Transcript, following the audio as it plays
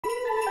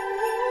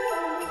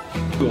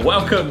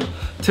Welcome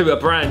to a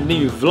brand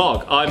new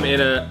vlog. I'm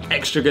in an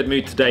extra good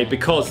mood today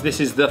because this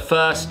is the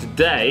first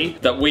day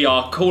that we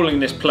are calling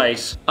this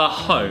place a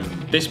home.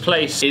 This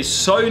place is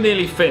so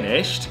nearly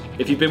finished.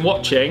 If you've been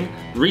watching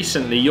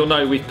recently, you'll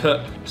know we've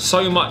put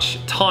so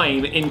much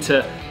time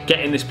into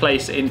getting this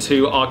place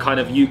into our kind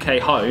of UK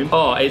home.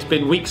 Oh, it's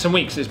been weeks and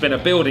weeks. It's been a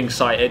building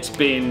site. It's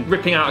been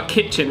ripping out a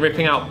kitchen,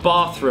 ripping out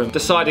bathroom,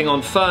 deciding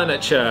on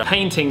furniture,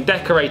 painting,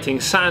 decorating,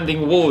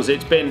 sanding walls.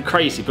 It's been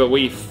crazy, but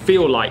we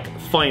feel like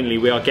finally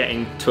we are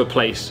getting to a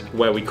place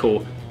where we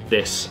call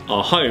this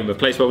our home, a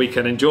place where we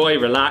can enjoy,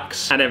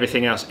 relax, and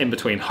everything else in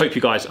between. Hope you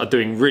guys are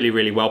doing really,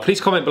 really well.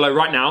 Please comment below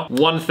right now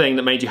one thing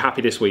that made you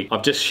happy this week.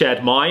 I've just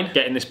shared mine,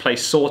 getting this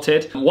place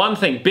sorted. One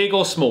thing, big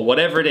or small,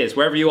 whatever it is,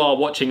 wherever you are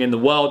watching in the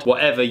world,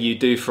 whatever you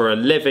do for a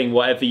living,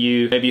 maybe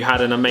you had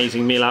an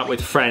amazing meal out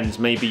with friends,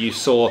 maybe you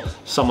saw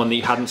someone that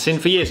you hadn't seen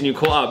for years and you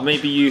caught up,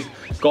 maybe you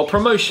got a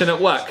promotion at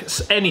work,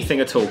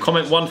 anything at all.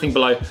 Comment one thing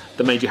below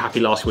that made you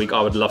happy last week.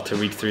 I would love to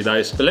read through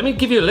those. But let me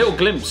give you a little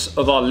glimpse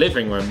of our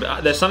living room.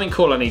 There's something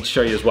cool I need to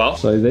show you as well.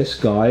 So this,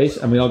 guys,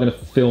 and we are going to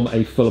film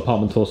a full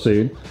apartment tour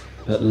soon,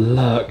 but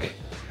look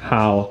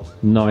how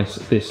nice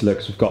this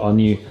looks. We've got our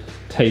new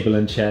table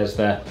and chairs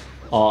there.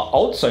 Our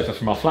old sofa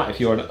from our flat, if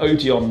you're an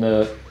OG on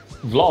the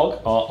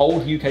vlog, our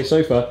old UK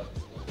sofa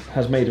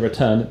has made a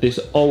return. This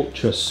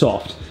ultra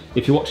soft.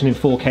 If you're watching in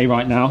 4K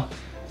right now,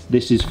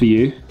 this is for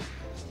you.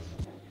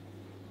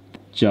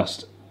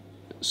 Just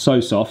so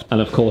soft. And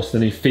of course the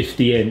new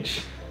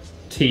 50-inch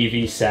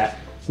TV set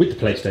with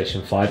the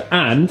PlayStation 5,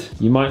 and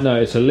you might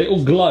notice a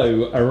little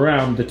glow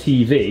around the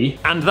TV.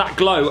 And that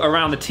glow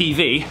around the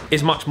TV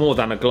is much more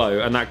than a glow,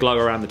 and that glow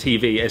around the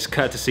TV is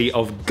courtesy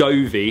of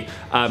Govee,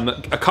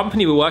 a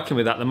company we're working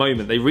with at the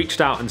moment. They reached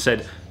out and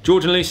said,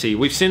 George and Lucy,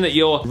 we've seen that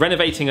you're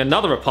renovating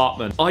another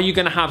apartment. Are you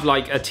gonna have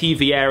like a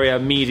TV area,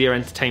 media,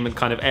 entertainment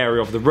kind of area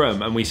of the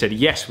room? And we said,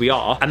 yes, we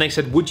are. And they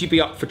said, would you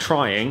be up for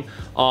trying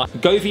our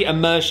Govee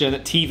Immersion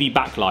TV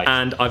backlight?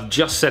 And I've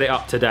just set it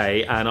up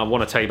today and I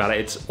wanna tell you about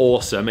it. It's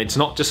awesome. It's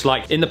not just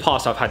like, in the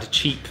past I've had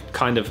cheap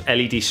kind of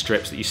LED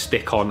strips that you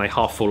stick on, they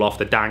half fall off,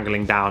 they're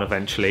dangling down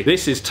eventually.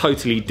 This is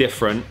totally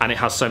different and it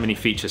has so many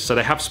features. So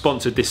they have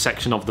sponsored this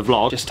section of the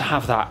vlog just to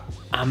have that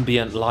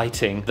ambient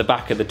lighting, the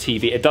back of the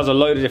TV. It does a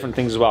load of different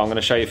things as well. I'm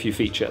gonna show you a few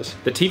features.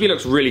 The TV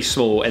looks really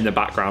small in the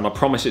background. I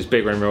promise it's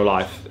bigger in real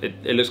life.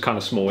 It looks kind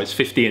of small. It's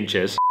 50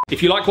 inches.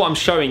 If you like what I'm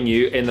showing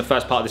you in the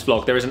first part of this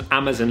vlog, there is an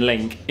Amazon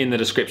link in the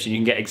description. You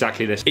can get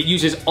exactly this. It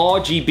uses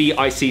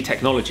RGB-IC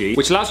technology,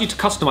 which allows you to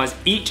customize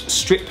each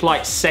strip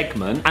light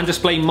segment and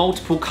display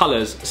multiple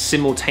colors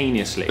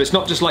simultaneously. It's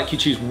not just like you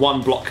choose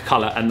one block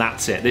color and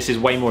that's it. This is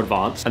way more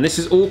advanced. And this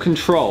is all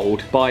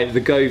controlled by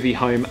the Govee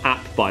Home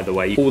app, by the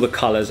way. All the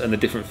colors and the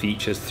different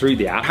features through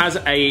the app. It has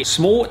a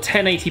small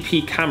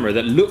 1080p camera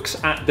that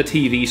looks at the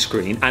TV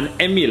screen and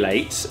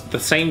emulates the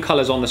same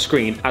colors on the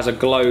screen as a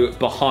glow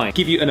behind.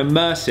 Give you an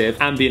immersive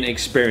ambient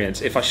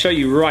experience. If I show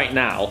you right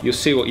now, you'll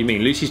see what you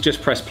mean. Lucy's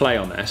just pressed play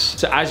on this.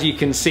 So as you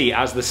can see,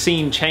 as the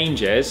scene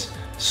changes,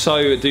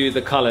 so do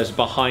the colors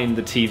behind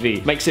the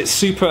TV. Makes it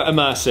super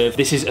immersive.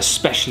 This is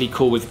especially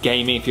cool with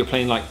gaming. If you're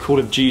playing like Call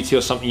of Duty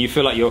or something, you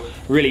feel like you're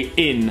really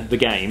in the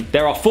game.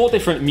 There are 4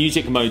 different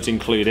music modes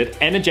included: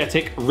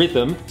 energetic,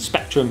 rhythm,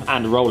 spectrum,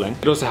 and rolling.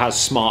 It also has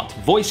smart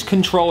voice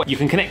control. You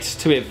can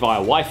connect to it via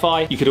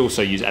Wi-Fi. You could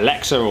also use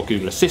Alexa or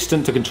Google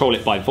Assistant to control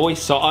it by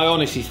voice. So I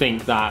honestly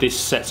think that this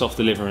sets off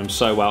the living room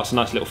so well. It's a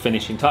nice little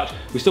finishing touch.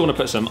 We still want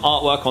to put some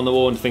artwork on the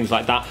wall and things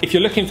like that. If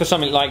you're looking for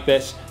something like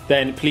this,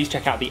 then please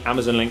check out the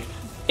Amazon link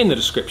in the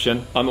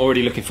description. I'm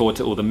already looking forward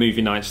to all the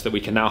movie nights that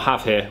we can now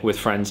have here with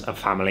friends and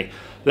family.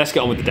 Let's get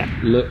on with the day.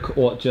 Look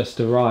what just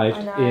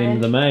arrived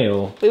in the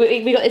mail.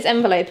 We got this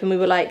envelope and we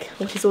were like,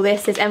 what is all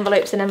this? There's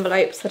envelopes and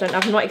envelopes.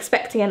 I'm not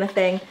expecting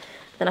anything.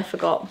 Then I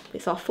forgot.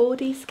 It's our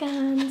 4D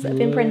scans that have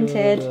been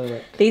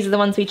printed. These are the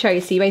ones we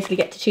chose, so you basically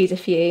get to choose a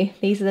few.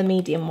 These are the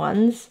medium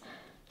ones.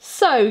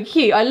 So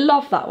cute. I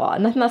love that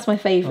one. I think that's my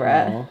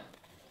favourite.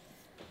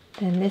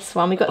 Then this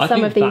one. We got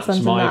some of these ones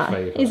in that.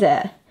 Favourite. Is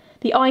it?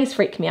 The eyes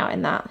freak me out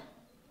in that.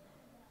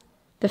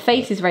 The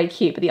face is very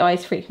cute, but the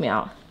eyes freak me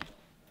out.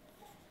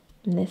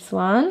 And this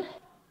one.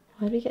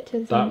 Why did we get to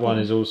this one? That one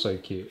is also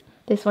cute.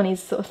 This one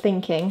he's sort of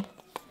thinking.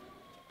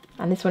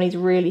 And this one he's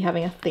really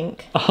having a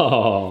think.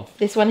 Oh.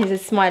 This one is a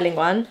smiling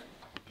one.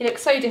 He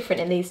looks so different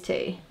in these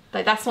two.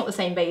 Like, that's not the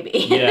same baby.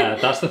 Yeah,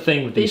 that's the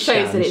thing with these scans.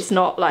 It shows that it's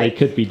not like... They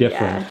could be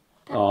different.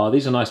 Yeah. Oh,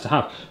 these are nice to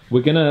have.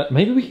 We're gonna...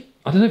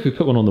 I don't know if we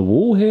put one on the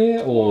wall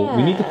here, or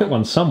we need to put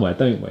one somewhere,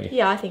 don't we?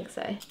 Yeah, I think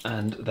so.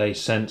 And they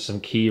sent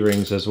some key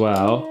rings as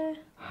well. Yeah.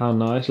 How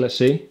nice, let's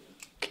see.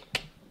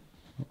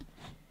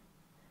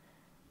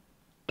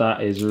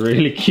 That is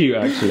really cute,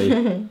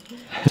 actually.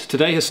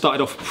 Today has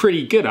started off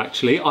pretty good,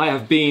 actually. I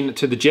have been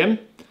to the gym,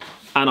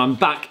 and I'm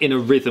back in a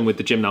rhythm with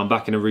the gym now. I'm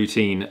back in a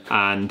routine,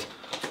 and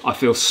I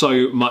feel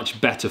so much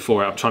better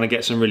for it. I'm trying to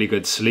get some really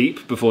good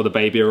sleep before the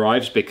baby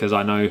arrives, because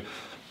I know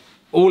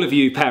all of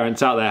you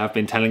parents out there have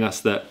been telling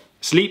us that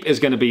sleep is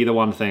going to be the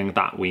one thing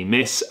that we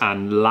miss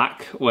and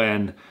lack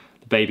when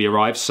the baby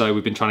arrives, so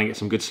we've been trying to get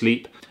some good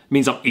sleep.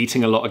 means I'm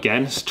eating a lot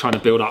again, just trying to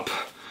build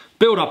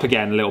up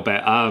again a little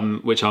bit,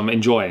 which I'm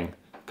enjoying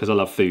because I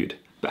love food,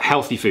 but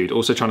healthy food,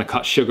 also trying to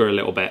cut sugar a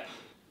little bit.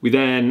 We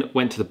then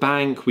went to the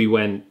bank, we've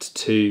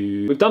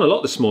done a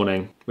lot this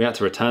morning. We had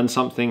to return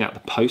something at the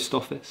post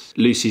office.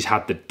 Lucy's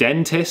had the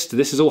dentist.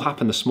 This has all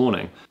happened this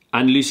morning.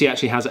 And Lucy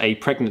actually has a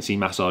pregnancy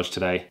massage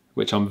today,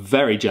 which I'm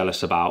very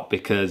jealous about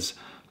because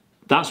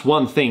that's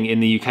one thing in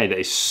the UK that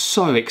is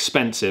so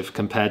expensive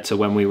compared to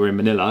when we were in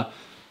Manila.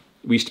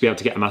 We used to be able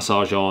to get a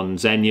massage on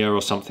Xenia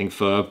or something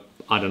for,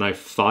 I don't know,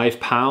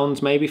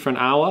 £5 maybe for an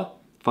hour,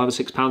 £5 or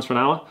 £6 for an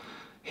hour.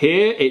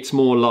 Here, it's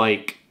more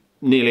like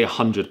nearly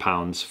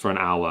 £100 for an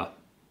hour,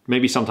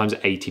 maybe sometimes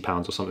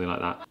 £80 or something like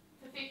that.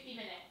 For 50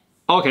 minutes.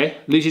 Okay,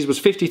 Lucy's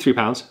was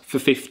 £53 for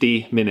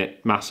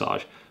 50-minute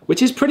massage,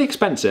 which is pretty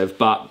expensive,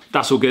 but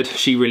that's all good.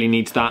 She really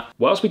needs that.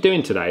 What else are we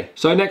doing today?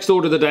 So next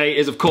order of the day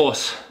is, of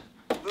course,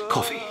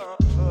 coffee.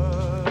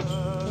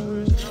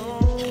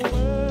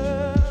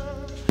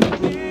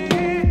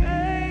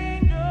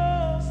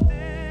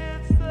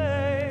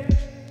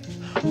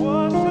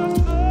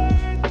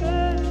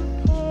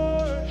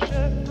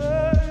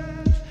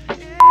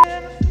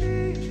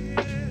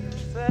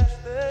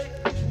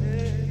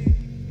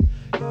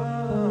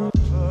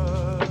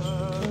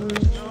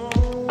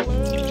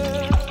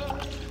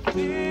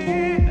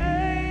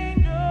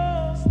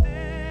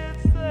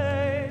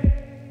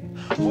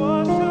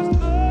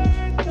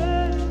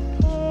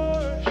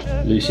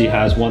 Lucy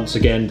has once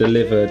again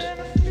delivered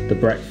the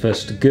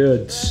breakfast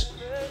goods.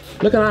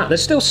 Look at that,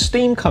 there's still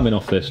steam coming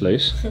off this,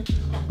 Luce.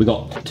 We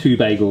got 2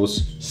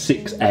 bagels,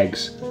 6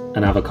 eggs,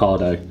 and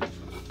avocado.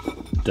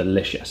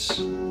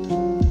 Delicious.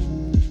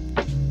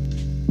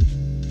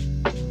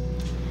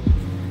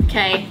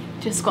 Okay,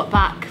 just got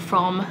back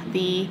from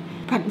the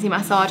pregnancy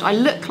massage. I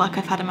look like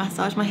I've had a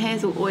massage. My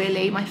hair's all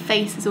oily, my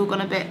face has all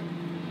gone a bit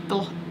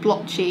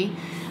blotchy,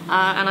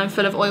 and I'm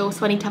full of oil,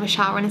 so I need to have a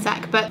shower in a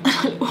sec, but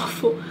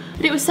awful.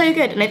 But it was so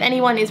good, and if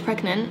anyone is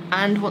pregnant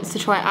and wants to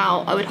try it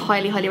out, I would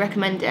highly, highly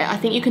recommend it. I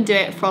think you can do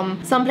it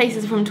from, some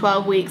places from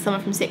 12 weeks, some are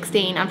from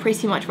 16, and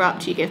pretty much right up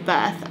to you give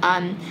birth.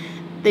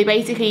 They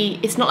basically,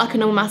 it's not like a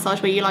normal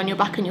massage where you lie on your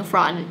back and your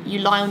front, you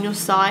lie on your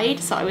side.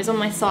 So I was on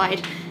my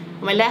side,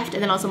 on my left,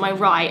 and then I was on my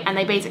right, and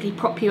they basically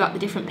prop you up the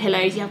different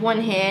pillows. You have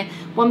one here,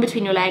 one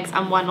between your legs,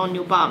 and one on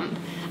your bum.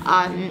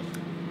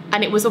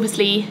 And it was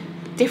obviously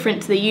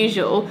different to the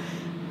usual.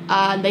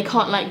 They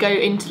can't like go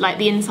into like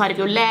the inside of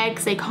your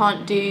legs, they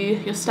can't do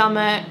your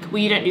stomach. Well,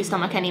 you don't do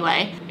stomach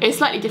anyway. It's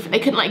slightly different. They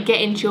couldn't like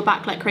get into your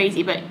back like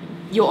crazy, but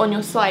you're on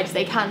your side, so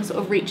they can sort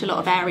of reach a lot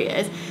of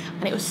areas.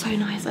 And it was so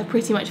nice. I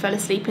pretty much fell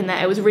asleep in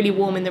there. It was really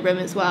warm in the room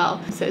as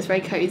well, so it was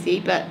very cozy.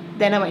 But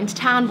then I went into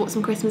town, bought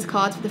some Christmas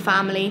cards for the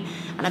family,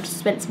 and I've just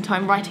spent some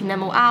time writing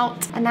them all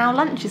out. And now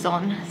lunch is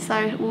on,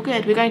 so all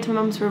good. We're going to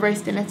my mum's for a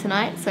roast dinner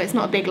tonight, so it's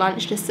not a big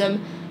lunch, just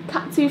some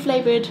katsu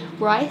flavoured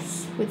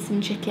rice with some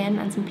chicken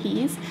and some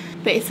peas.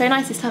 But it's so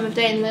nice this time of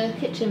day in the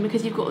kitchen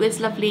because you've got this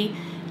lovely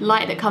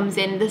light that comes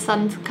in. The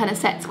sun kind of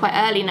sets quite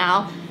early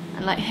now,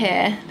 and like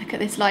here, look at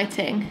this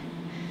lighting.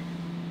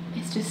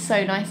 It's just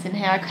so nice in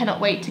here. I cannot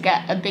wait to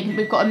get a big,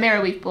 we've got a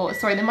mirror we've bought.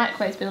 Sorry, the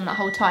microwave's been on that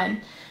whole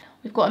time.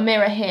 We've got a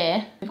mirror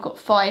here. We've got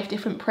 5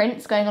 different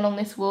prints going along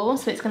this wall,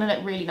 so it's gonna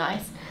look really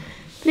nice.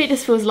 But it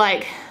just feels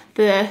like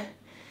the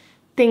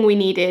thing we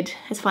needed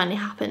has finally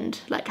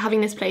happened. Like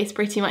having this place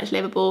pretty much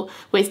livable.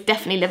 Well, it's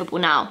definitely livable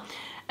now.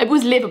 It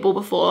was livable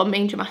before, I'm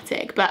being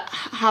dramatic, but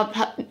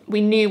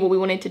we knew what we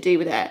wanted to do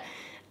with it.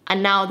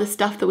 And now the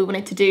stuff that we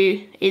wanted to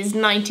do is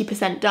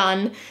 90%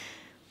 done.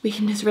 We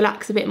can just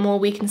relax a bit more.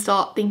 We can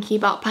start thinking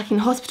about packing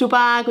the hospital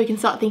bag. We can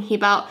start thinking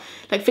about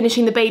like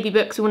finishing the baby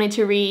books we wanted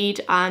to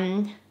read,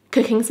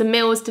 cooking some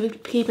meals to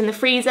keep in the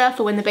freezer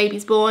for when the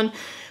baby's born.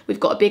 We've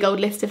got a big old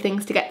list of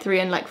things to get through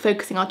and like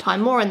focusing our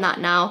time more on that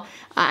now,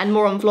 and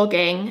more on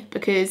vlogging,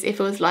 because it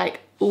feels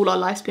like all our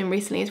life's been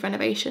recently is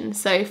renovation.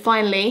 So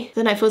finally, I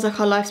don't know, it feels like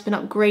our life's been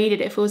upgraded.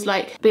 It feels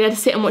like being able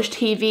to sit and watch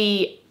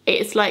TV,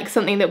 it's like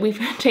something that we've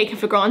taken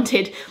for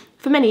granted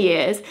for many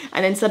years,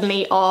 and then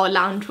suddenly our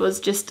lounge was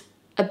just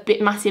a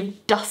bit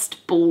massive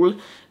dust ball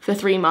for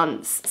 3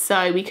 months,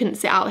 so we couldn't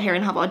sit out here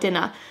and have our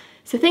dinner.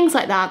 So things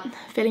like that,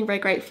 feeling very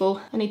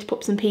grateful. I need to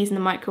pop some peas in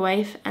the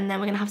microwave, and then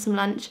we're gonna have some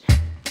lunch.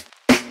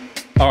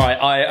 All right,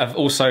 I have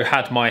also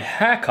had my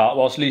hair cut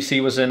whilst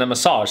Lucy was in a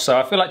massage, so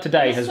I feel like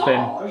today has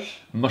been...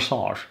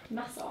 Massage.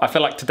 I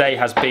feel like today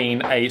has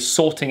been a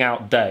sorting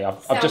out day.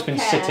 I've just been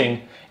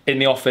sitting in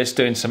the office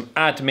doing some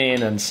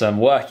admin and some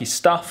worky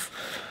stuff,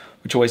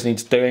 which always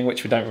needs doing,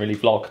 which we don't really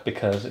vlog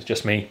because it's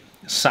just me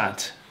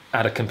sat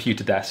at a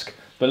computer desk.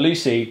 But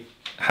Lucy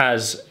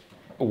has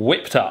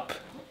whipped up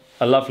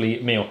a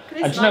lovely meal.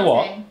 And do you know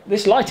what?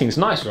 This lighting's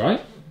nice, right?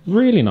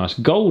 Really nice,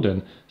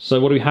 golden. So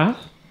what do we have?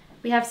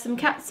 We have some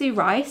katsu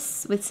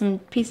rice with some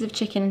pieces of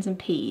chicken and some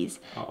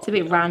peas. It's a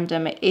bit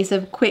random. It is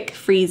a quick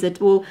freezer.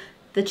 Well,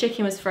 the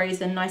chicken was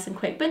frozen nice and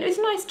quick, but it was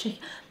nice chicken.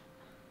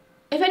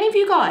 If any of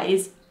you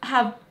guys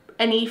have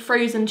any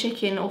frozen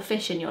chicken or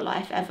fish in your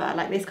life ever,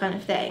 like this kind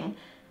of thing,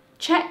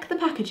 check the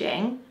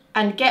packaging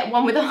and get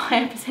one with a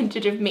higher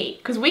percentage of meat.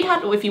 Because we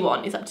had, or if you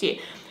want, it's up to you.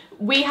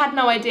 we had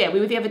no idea. We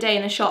were the other day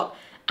in a shop,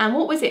 and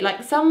what was it?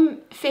 Like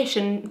some fish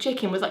and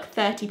chicken was like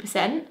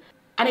 30%.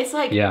 And it's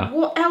like,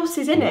 what else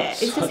is in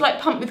it? It's just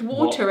like pumped with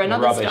water and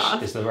other stuff.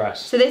 Rubbish is the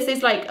rest. So this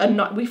is like,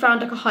 we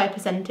found like a higher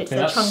percentage. So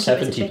that's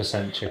chunky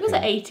 70% chicken. It was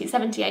like 80,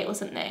 78 or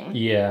something.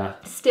 Yeah.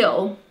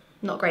 Still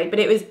not great, but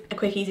it was a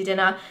quick, easy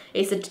dinner.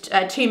 It's a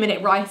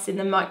 2-minute rice in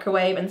the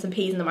microwave and some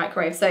peas in the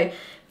microwave. So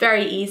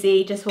very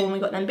easy, just for when we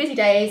got them busy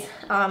days.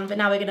 But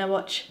now we're gonna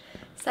watch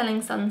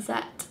Selling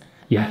Sunset.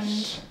 Yes.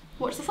 And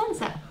watch the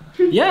sunset.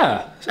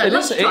 Yeah, it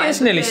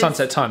is nearly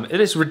sunset time. It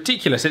is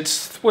ridiculous.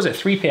 It's, was it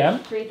 3 p.m?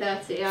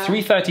 3:30, yeah.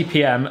 3:30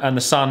 p.m. and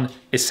the sun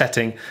is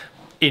setting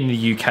in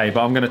the UK,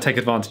 but I'm going to take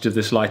advantage of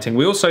this lighting.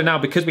 We also now,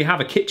 because we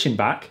have a kitchen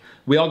back,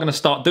 we are going to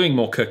start doing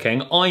more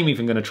cooking. I'm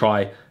even going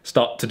to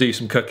start to do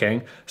some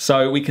cooking,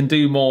 so we can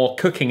do more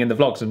cooking in the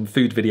vlogs and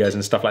food videos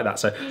and stuff like that.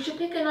 So you should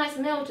pick a nice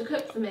meal to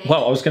cook for me.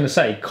 Well, I was going to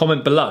say,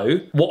 comment below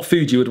what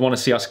food you would want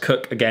to see us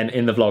cook again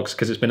in the vlogs,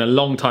 because it's been a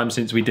long time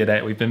since we did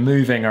it. We've been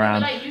moving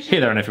around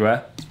here, there and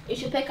everywhere. You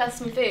should pick us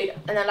some food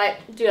and then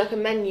like do like a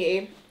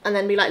menu and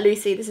then be like,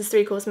 Lucy, this is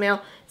 3-course meal,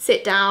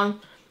 sit down,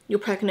 you're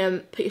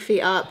pregnant, put your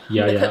feet up, I'm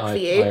gonna cook for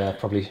you. I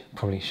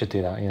probably should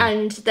do that, yeah.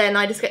 And then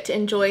I just get to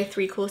enjoy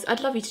 3-course. I'd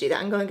love you to do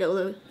that and go and get all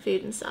the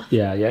food and stuff.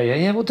 Yeah,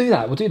 we'll do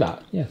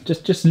that. Yeah,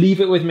 just leave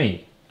it with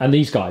me and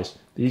these guys.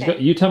 You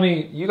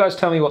guys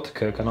tell me what to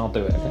cook and I'll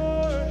do it,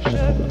 okay?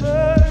 No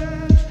problem.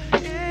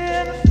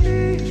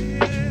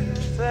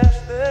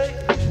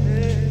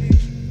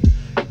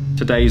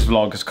 Today's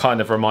vlog has kind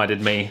of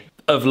reminded me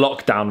of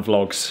lockdown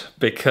vlogs,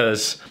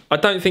 because I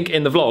don't think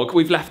in the vlog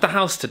we've left the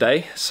house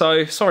today,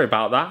 so sorry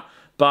about that,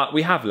 but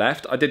we have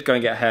left. I did go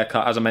and get a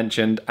haircut, as I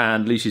mentioned,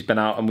 and Lucy's been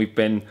out and we've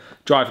been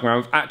driving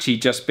around. We've actually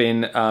just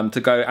been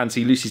to go and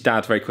see Lucy's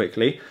dad very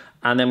quickly,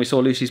 and then we saw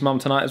Lucy's mum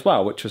tonight as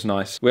well, which was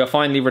nice. We are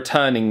finally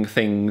returning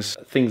things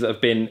that have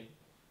been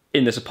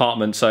in this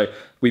apartment. So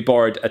we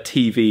borrowed a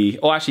TV,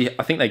 or actually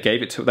I think they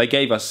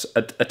gave us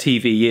a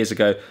TV years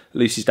ago,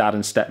 Lucy's dad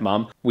and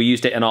stepmom. We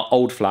used it in our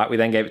old flat. We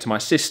then gave it to my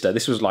sister.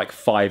 This was like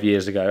 5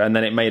 years ago, and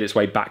then it made its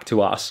way back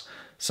to us.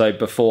 So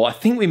before, I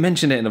think we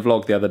mentioned it in a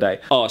vlog the other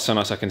day. Oh, it's so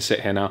nice I can sit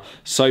here now.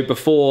 So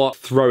before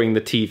throwing the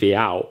TV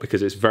out,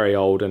 because it's very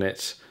old and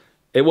it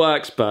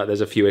works, but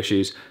there's a few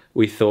issues,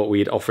 we thought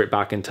we'd offer it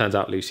back, and turns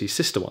out Lucy's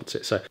sister wants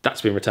it. So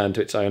that's been returned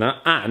to its owner.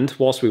 And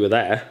whilst we were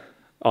there,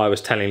 I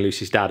was telling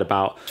Lucy's dad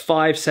about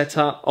 5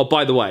 setup. Oh,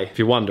 by the way, if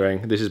you're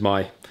wondering, this is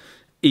my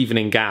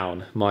evening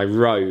gown, my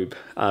robe.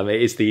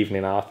 It is the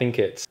evening now. I think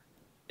it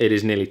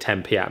is nearly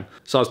 10 p.m.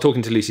 So I was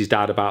talking to Lucy's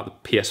dad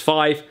about the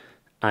PS5,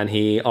 and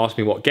he asked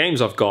me what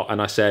games I've got,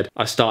 and I said,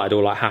 I started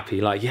all like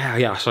happy, like,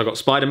 yeah. So I got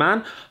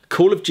Spider-Man,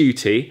 Call of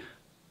Duty,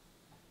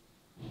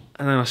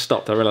 and then I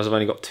stopped. I realised I've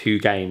only got 2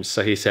 games.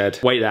 So he said,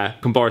 wait there,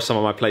 you can borrow some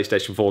of my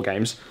PlayStation 4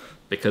 games,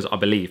 because I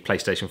believe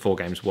PlayStation 4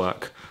 games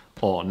work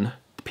on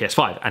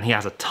PS5, and he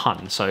has a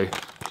ton. So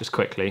just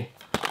quickly,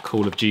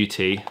 Call of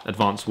Duty,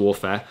 Advanced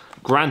Warfare,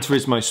 Gran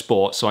Turismo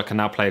Sport, so I can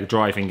now play a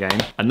driving game,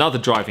 another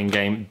driving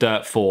game,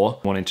 Dirt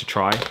 4, wanting to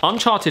try,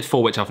 Uncharted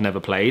 4, which I've never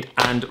played,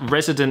 and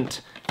Resident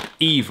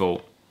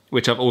Evil,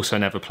 which I've also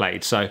never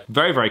played. So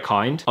very, very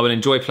kind. I will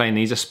enjoy playing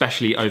these,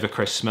 especially over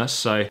Christmas.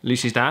 So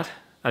Lucy's dad,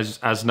 as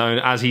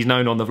he's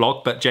known on the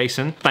vlog, but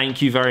Jason,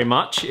 thank you very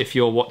much. If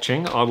you're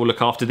watching, I will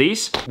look after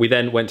these. We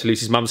then went to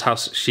Lucy's mum's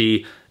house.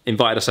 She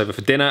invited us over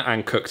for dinner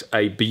and cooked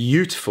a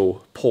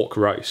beautiful pork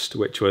roast,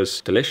 which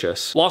was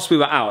delicious. Whilst we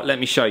were out, let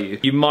me show you.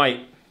 You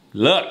might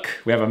look,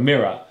 we have a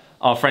mirror.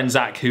 Our friend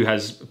Zach, who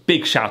has,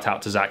 big shout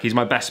out to Zach. He's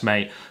my best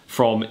mate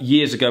from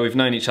years ago. We've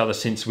known each other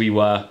since we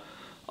were,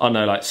 I don't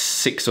know, like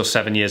 6 or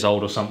 7 years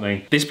old or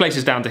something. This place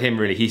is down to him,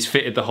 really. He's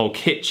fitted the whole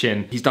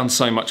kitchen. He's done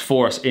so much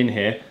for us in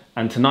here.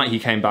 And tonight he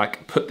came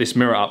back, put this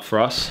mirror up for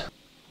us.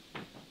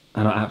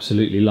 And I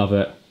absolutely love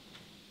it.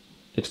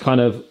 It's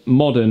kind of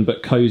modern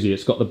but cozy.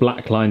 It's got the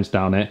black lines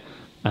down it,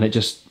 and it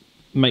just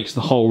makes the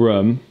whole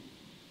room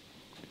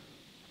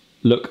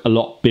look a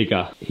lot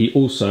bigger. He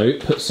also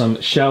put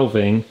some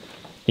shelving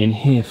in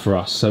here for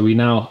us, so we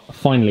now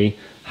finally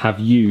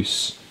have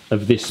use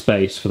of this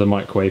space for the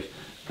microwave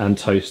and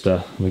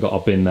toaster. We've got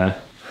our bin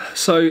there.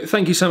 So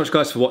thank you so much,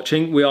 guys, for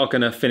watching. We are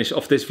going to finish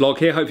off this vlog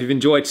here. Hope you've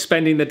enjoyed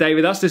spending the day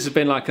with us. This has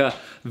been like a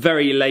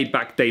very laid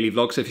back daily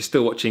vlog, so if you're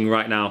still watching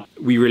right now,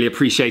 we really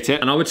appreciate it.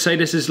 And I would say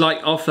this is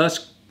like our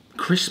first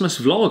Christmas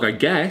vlog, I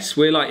guess.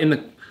 We're like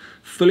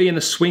fully in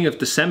the swing of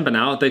December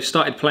now. They've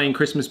started playing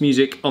Christmas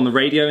music on the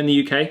radio in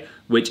the UK,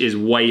 which is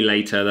way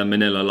later than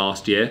Manila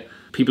last year.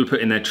 People are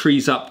putting their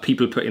trees up,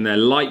 people are putting their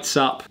lights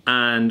up,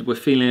 and we're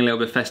feeling a little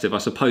bit festive. I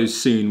suppose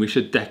soon we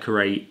should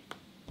decorate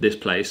this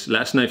place.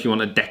 Let us know if you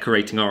want a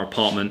decorating our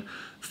apartment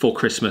for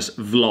Christmas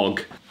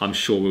vlog. I'm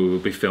sure we will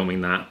be filming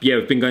that. Yeah,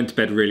 we've been going to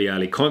bed really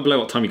early. Comment below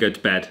what time you go to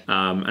bed,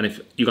 and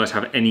if you guys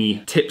have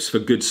any tips for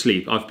good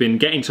sleep. I've been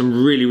getting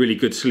some really, really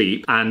good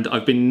sleep, and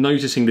I've been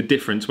noticing the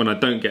difference when I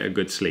don't get a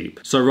good sleep.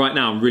 So right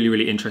now I'm really,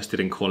 really interested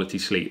in quality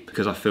sleep,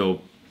 because I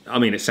feel, I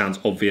mean, it sounds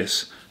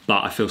obvious,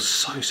 but I feel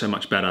so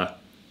much better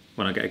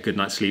when I get a good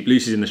night's sleep.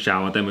 Lucy's in the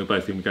shower, then we're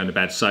both going to be going to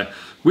bed. So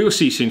we will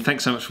see you soon.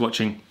 Thanks so much for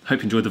watching. Hope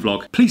you enjoyed the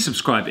vlog. Please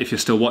subscribe if you're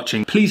still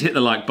watching. Please hit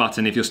the like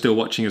button if you're still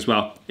watching as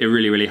well. It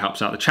really, really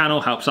helps out the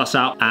channel, helps us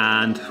out,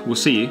 and we'll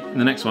see you in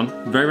the next one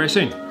very, very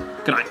soon.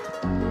 Good night.